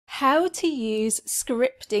How to use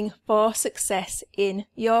scripting for success in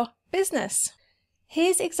your business.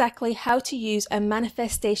 Here's exactly how to use a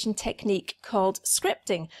manifestation technique called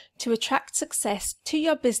scripting to attract success to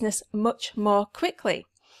your business much more quickly.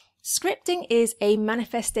 Scripting is a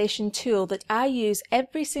manifestation tool that I use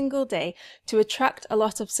every single day to attract a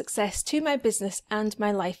lot of success to my business and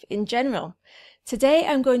my life in general. Today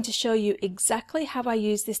I'm going to show you exactly how I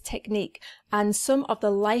use this technique and some of the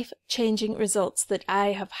life-changing results that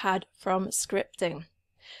I have had from scripting.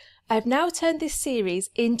 I've now turned this series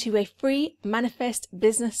into a free Manifest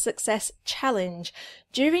Business Success Challenge.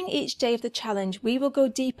 During each day of the challenge, we will go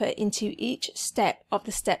deeper into each step of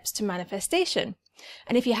the steps to manifestation.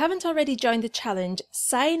 And if you haven't already joined the challenge,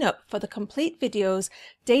 sign up for the complete videos,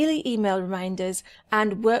 daily email reminders,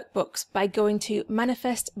 and workbooks by going to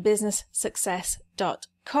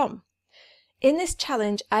manifestbusinesssuccess.com. In this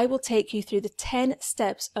challenge, I will take you through the 10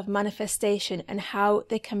 steps of manifestation and how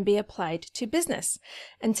they can be applied to business.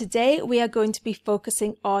 And today we are going to be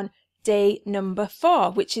focusing on day number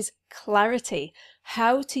 4, which is clarity,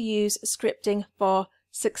 how to use scripting for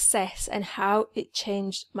success and how it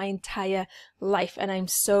changed my entire life. And I'm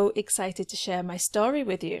so excited to share my story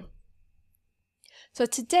with you. So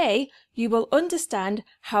today you will understand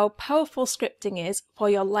how powerful scripting is for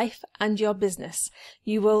your life and your business.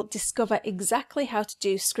 You will discover exactly how to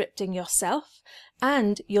do scripting yourself,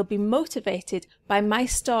 and you'll be motivated by my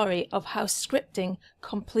story of how scripting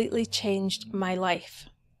completely changed my life.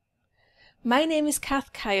 My name is Kath,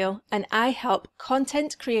 and I help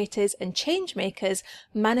content creators and change makers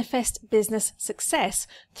manifest business success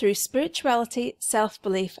through spirituality,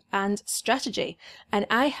 self-belief, and strategy. And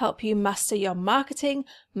I help you master your marketing,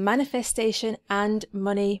 manifestation, and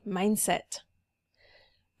money mindset.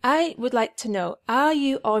 I would like to know, are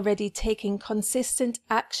you already taking consistent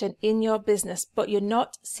action in your business, but you're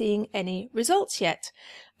not seeing any results yet?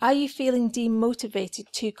 Are you feeling demotivated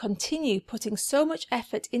to continue putting so much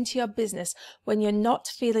effort into your business when you're not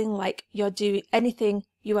feeling like anything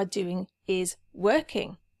you are doing is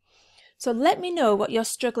working? So let me know what you're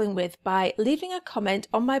struggling with by leaving a comment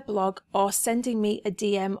on my blog or sending me a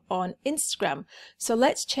DM on Instagram. So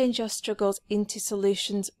let's change your struggles into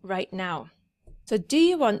solutions right now. So do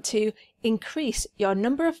you want to increase your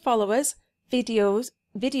number of followers, video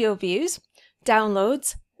views,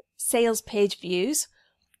 downloads, sales page views,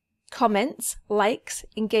 comments, likes,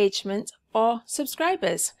 engagement, or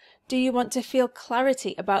subscribers? Do you want to feel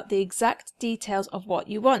clarity about the exact details of what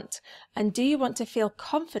you want? And do you want to feel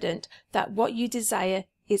confident that what you desire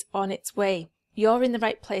is on its way? You're in the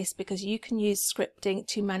right place because you can use scripting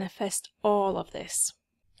to manifest all of this.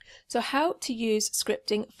 So how to use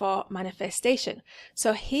scripting for manifestation.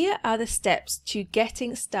 So here are the steps to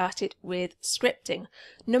getting started with scripting.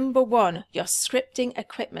 Number 1, your scripting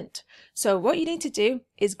equipment. So what you need to do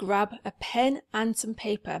is grab a pen and some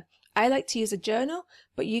paper. I like to use a journal,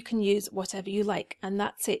 but you can use whatever you like, and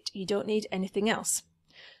that's it. You don't need anything else.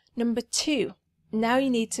 Number 2, now you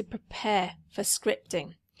need to prepare for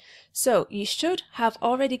scripting. So you should have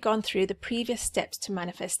already gone through the previous steps to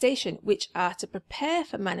manifestation, which are to prepare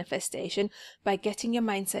for manifestation by getting your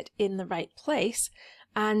mindset in the right place,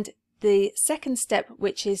 and the second step,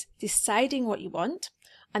 which is deciding what you want,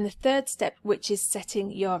 and the third step, which is setting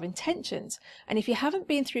your intentions. And if you haven't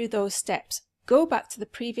been through those steps, go back to the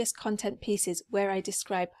previous content pieces where I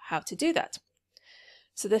describe how to do that.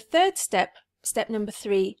 So the third step, step number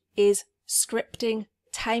 3, is scripting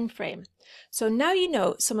time frame. So now you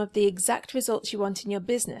know some of the exact results you want in your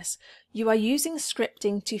business. You are using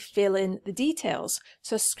scripting to fill in the details.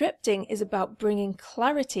 So scripting is about bringing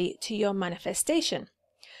clarity to your manifestation.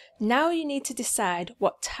 Now you need to decide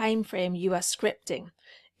what time frame you are scripting.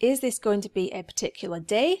 Is this going to be a particular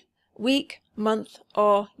day, week, month,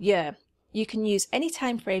 or year? You can use any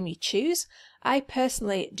time frame you choose. I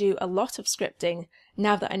personally do a lot of scripting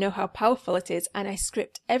now that I know how powerful it is, and I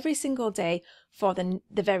script every single day for the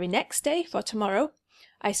very next day, for tomorrow.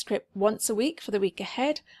 I script once a week for the week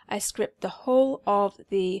ahead. I script the whole of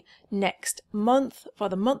the next month for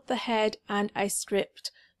the month ahead, and I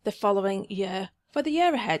script the following year for the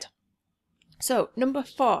year ahead. So number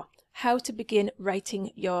 4, how to begin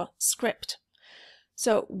writing your script.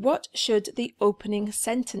 So what should the opening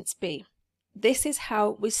sentence be? This is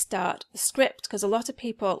how we start the script, because a lot of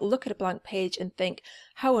people look at a blank page and think,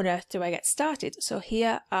 how on earth do I get started? So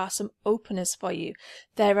here are some openers for you.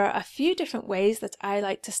 There are a few different ways that I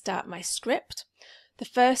like to start my script. The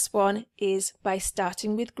first one is by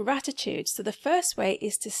starting with gratitude. So the first way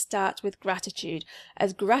is to start with gratitude,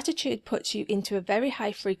 as gratitude puts you into a very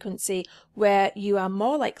high frequency where you are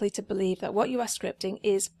more likely to believe that what you are scripting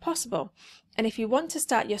is possible. And if you want to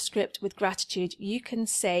start your script with gratitude, you can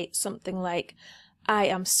say something like, I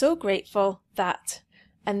am so grateful that,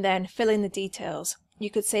 and then fill in the details. You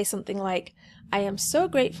could say something like, I am so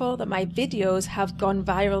grateful that my videos have gone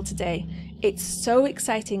viral today. It's so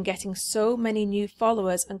exciting getting so many new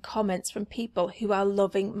followers and comments from people who are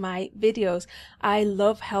loving my videos. I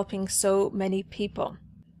love helping so many people.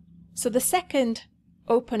 So the second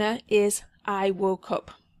opener is I woke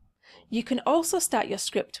up. You can also start your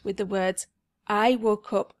script with the words I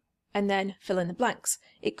woke up and then fill in the blanks.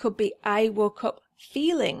 It could be I woke up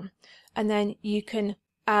feeling, and then you can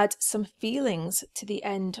add some feelings to the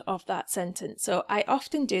end of that sentence. So I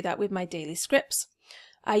often do that with my daily scripts.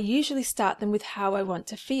 I usually start them with how I want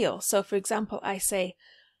to feel. So for example, I say,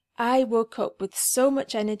 I woke up with so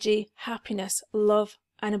much energy, happiness, love,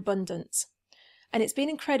 and abundance. And it's been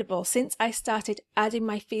incredible since I started adding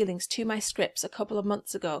my feelings to my scripts a couple of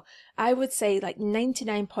months ago. I would say like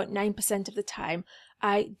 99.9% of the time,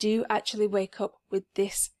 I do actually wake up with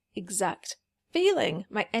this exact feeling.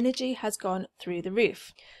 My energy has gone through the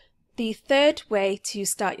roof. The third way to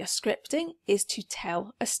start your scripting is to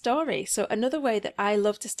tell a story. So another way that I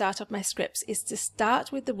love to start off my scripts is to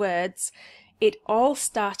start with the words, it all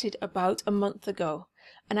started about a month ago.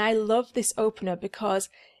 And I love this opener because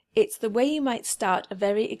it's the way you might start a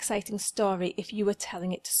very exciting story if you were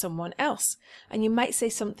telling it to someone else. And you might say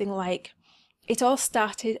something like, it all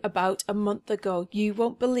started about a month ago. You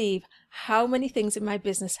won't believe how many things in my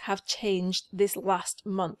business have changed this last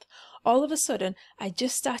month. All of a sudden, I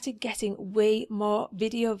just started getting way more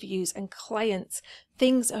video views and clients.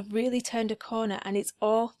 Things have really turned a corner and it's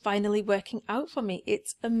all finally working out for me.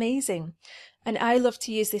 It's amazing. And I love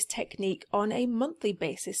to use this technique on a monthly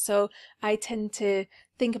basis. So I tend to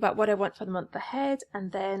think about what I want for the month ahead,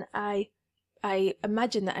 and then I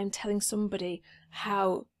imagine that I'm telling somebody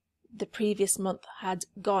how the previous month had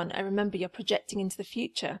gone. I remember you're projecting into the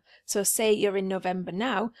future. So say you're in November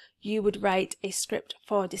now, you would write a script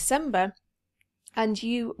for December, and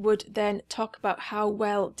you would then talk about how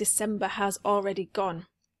well December has already gone.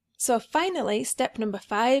 So finally, step number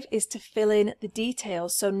 5 is to fill in the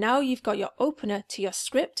details. So now you've got your opener to your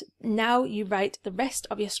script. Now you write the rest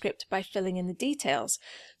of your script by filling in the details.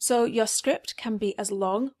 So your script can be as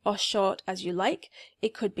long or short as you like.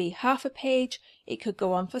 It could be half a page. It could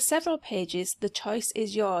go on for several pages. The choice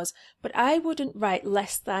is yours. But I wouldn't write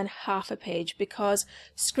less than half a page, because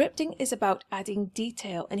scripting is about adding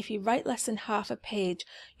detail. And if you write less than half a page,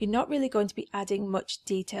 you're not really going to be adding much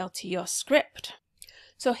detail to your script.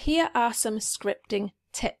 So here are some scripting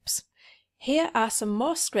tips. Here are some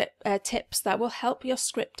more tips that will help your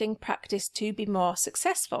scripting practice to be more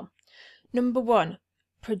successful. Number 1,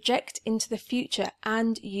 project into the future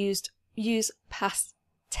and use past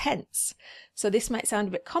tense. So this might sound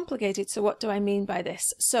a bit complicated. So what do I mean by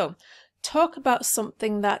this? So talk about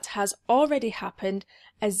something that has already happened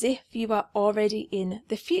as if you are already in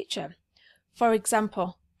the future. For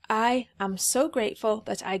example, I am so grateful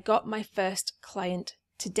that I got my first client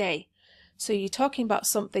today. So you're talking about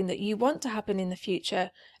something that you want to happen in the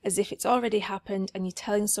future as if it's already happened, and you're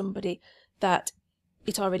telling somebody that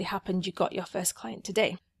it already happened, you got your first client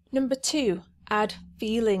today. Number 2, add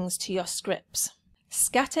feelings to your scripts.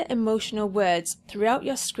 Scatter emotional words throughout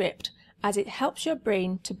your script as it helps your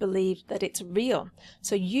brain to believe that it's real.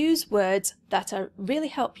 So use words that really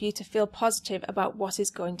help you to feel positive about what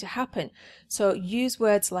is going to happen. So use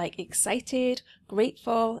words like excited,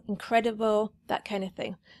 grateful, incredible, that kind of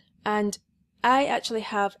thing. And I actually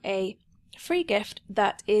have a free gift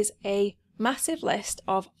that is a massive list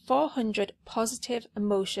of 400 positive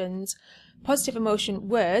emotion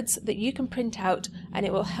words that you can print out, and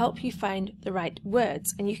it will help you find the right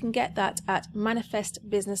words. And you can get that at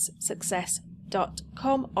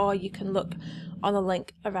manifestbusinesssuccess.com, or you can look on the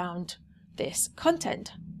link around this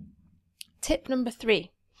content. Tip number 3,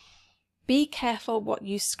 be careful what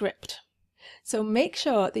you script. So make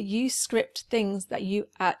sure that you script things that you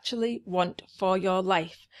actually want for your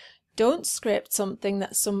life. Don't script something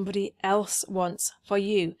that somebody else wants for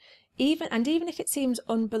you. Even if it seems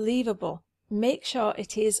unbelievable, make sure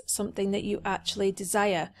it is something that you actually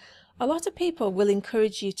desire. A lot of people will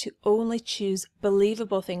encourage you to only choose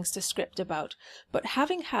believable things to script about, but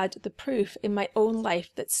having had the proof in my own life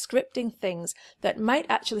that scripting things that might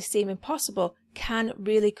actually seem impossible can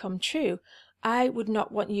really come true, I would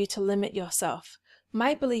not want you to limit yourself.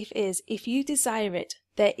 My belief is if you desire it,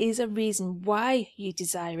 there is a reason why you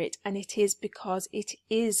desire it, and it is because it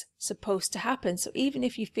is supposed to happen. So even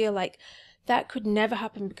if you feel like that could never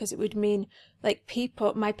happen because it would mean like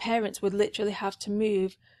my parents would literally have to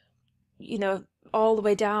move, all the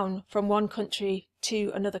way down from one country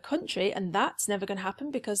to another country, and that's never going to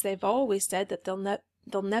happen because they've always said that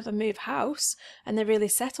they'll never move house and they're really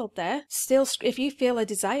settled there. Still, if you feel a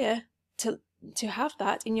desire to have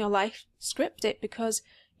that in your life, script it, because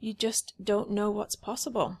you just don't know what's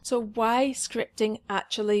possible. So why scripting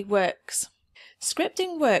actually works?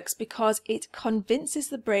 Scripting works because it convinces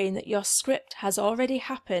the brain that your script has already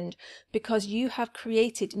happened because you have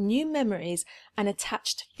created new memories and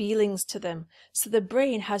attached feelings to them. So the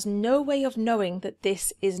brain has no way of knowing that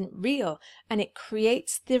this isn't real, and it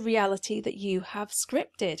creates the reality that you have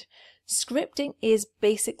scripted. Scripting is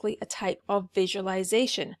basically a type of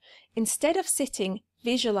visualization. Instead of sitting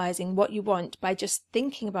visualizing what you want by just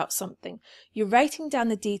thinking about something, you're writing down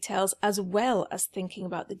the details as well as thinking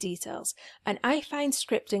about the details. And I find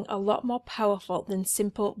scripting a lot more powerful than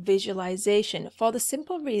simple visualization, for the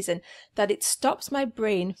simple reason that it stops my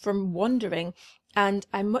brain from wandering, and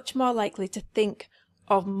I'm much more likely to think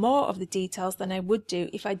of more of the details than I would do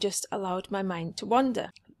if I just allowed my mind to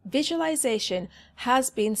wander. Visualization has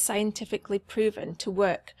been scientifically proven to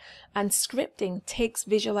work, and scripting takes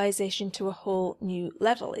visualization to a whole new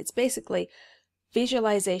level. It's basically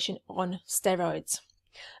visualization on steroids.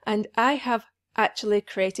 And I have actually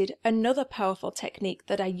created another powerful technique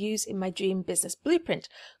that I use in my dream business blueprint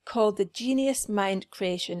called the Genius Mind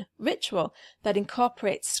Creation Ritual, that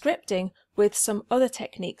incorporates scripting with some other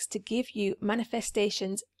techniques to give your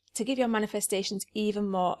manifestations even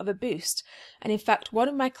more of a boost. And in fact, one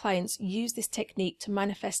of my clients used this technique to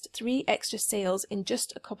manifest 3 extra sales in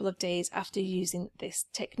just a couple of days after using this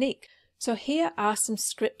technique. So here are some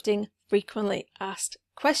scripting frequently asked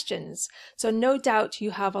questions. So no doubt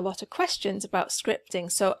you have a lot of questions about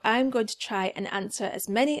scripting, so I'm going to try and answer as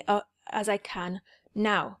many as I can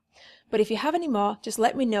now. But if you have any more, just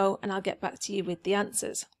let me know and I'll get back to you with the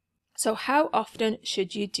answers. So how often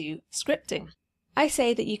should you do scripting? I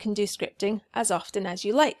say that you can do scripting as often as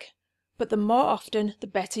you like, but the more often, the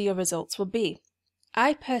better your results will be.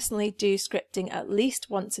 I personally do scripting at least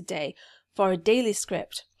once a day for a daily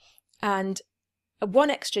script, and 1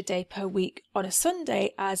 extra day per week on a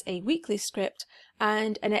Sunday as a weekly script,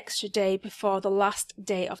 and an extra day before the last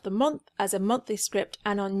day of the month as a monthly script,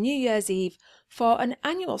 and on New Year's Eve for an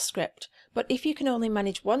annual script. But if you can only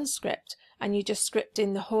manage 1 script, and you just script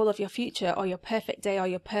in the whole of your future or your perfect day or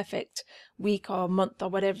your perfect week or month or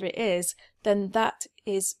whatever it is, then that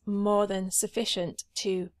is more than sufficient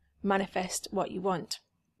to manifest what you want.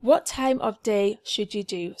 What time of day should you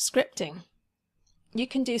do scripting? You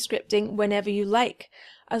can do scripting whenever you like,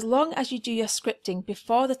 as long as you do your scripting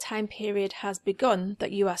before the time period has begun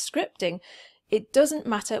that you are scripting. It doesn't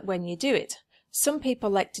matter when you do it. Some people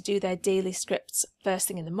like to do their daily scripts first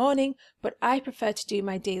thing in the morning, but I prefer to do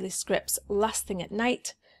my daily scripts last thing at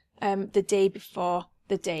night, the day before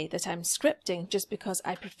the day that I'm scripting, just because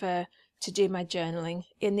I prefer to do my journaling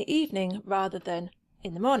in the evening rather than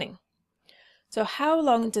in the morning. So how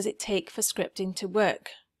long does it take for scripting to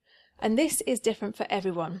work? And this is different for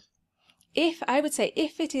everyone. I would say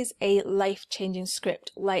if it is a life-changing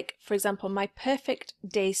script, like for example my perfect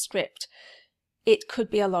day script, it could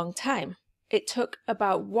be a long time. It took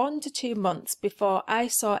about 1 to 2 months before I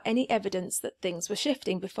saw any evidence that things were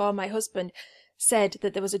shifting, before my husband said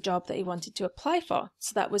that there was a job that he wanted to apply for.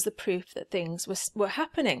 So that was the proof that things were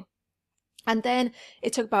happening. And then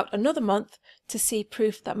it took about another month to see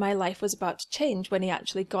proof that my life was about to change when he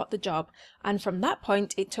actually got the job. And from that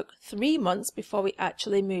point, it took 3 months before we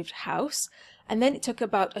actually moved house. And then it took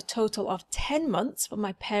about a total of 10 months for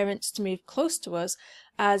my parents to move close to us,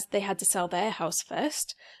 as they had to sell their house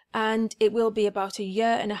first. And it will be about 1.5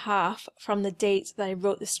 years from the date that I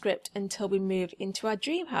wrote the script until we move into our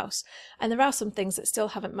dream house. And there are some things that still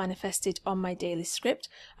haven't manifested on my daily script,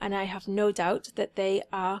 and I have no doubt that they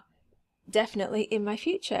are definitely in my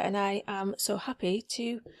future, and I am so happy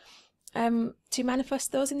to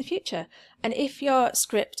manifest those in the future. And if your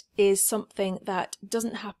script is something that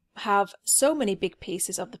doesn't have so many big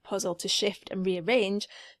pieces of the puzzle to shift and rearrange,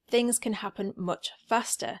 things can happen much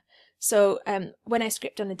faster. So when I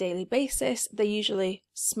script on a daily basis, they're usually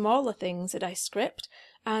smaller things that I script,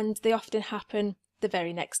 and they often happen the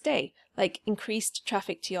very next day. Like increased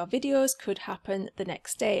traffic to your videos could happen the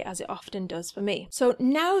next day, as it often does for me. So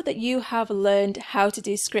now that you have learned how to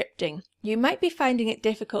do scripting, you might be finding it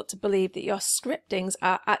difficult to believe that your scriptings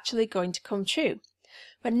are actually going to come true.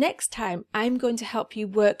 But next time, I'm going to help you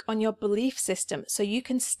work on your belief system so you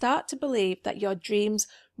can start to believe that your dreams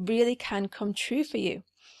really can come true for you.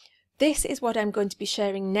 This is what I'm going to be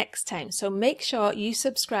sharing next time, so make sure you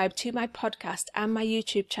subscribe to my podcast and my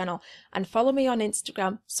YouTube channel and follow me on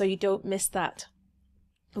Instagram so you don't miss that.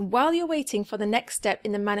 And while you're waiting for the next step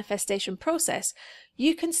in the manifestation process,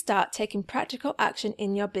 you can start taking practical action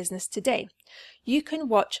in your business today. You can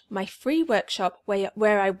watch my free workshop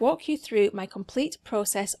where I walk you through my complete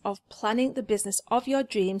process of planning the business of your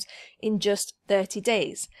dreams in just 30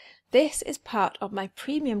 days. This is part of my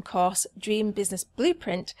premium course, Dream Business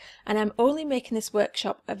Blueprint, and I'm only making this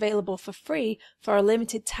workshop available for free for a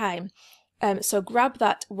limited time. So grab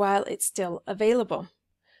that while it's still available.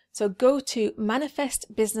 So go to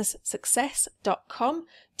manifestbusinesssuccess.com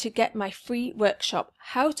to get my free workshop,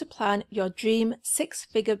 How to Plan Your Dream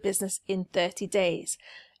Six-Figure Business in 30 Days.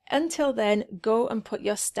 Until then, go and put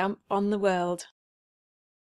your stamp on the world.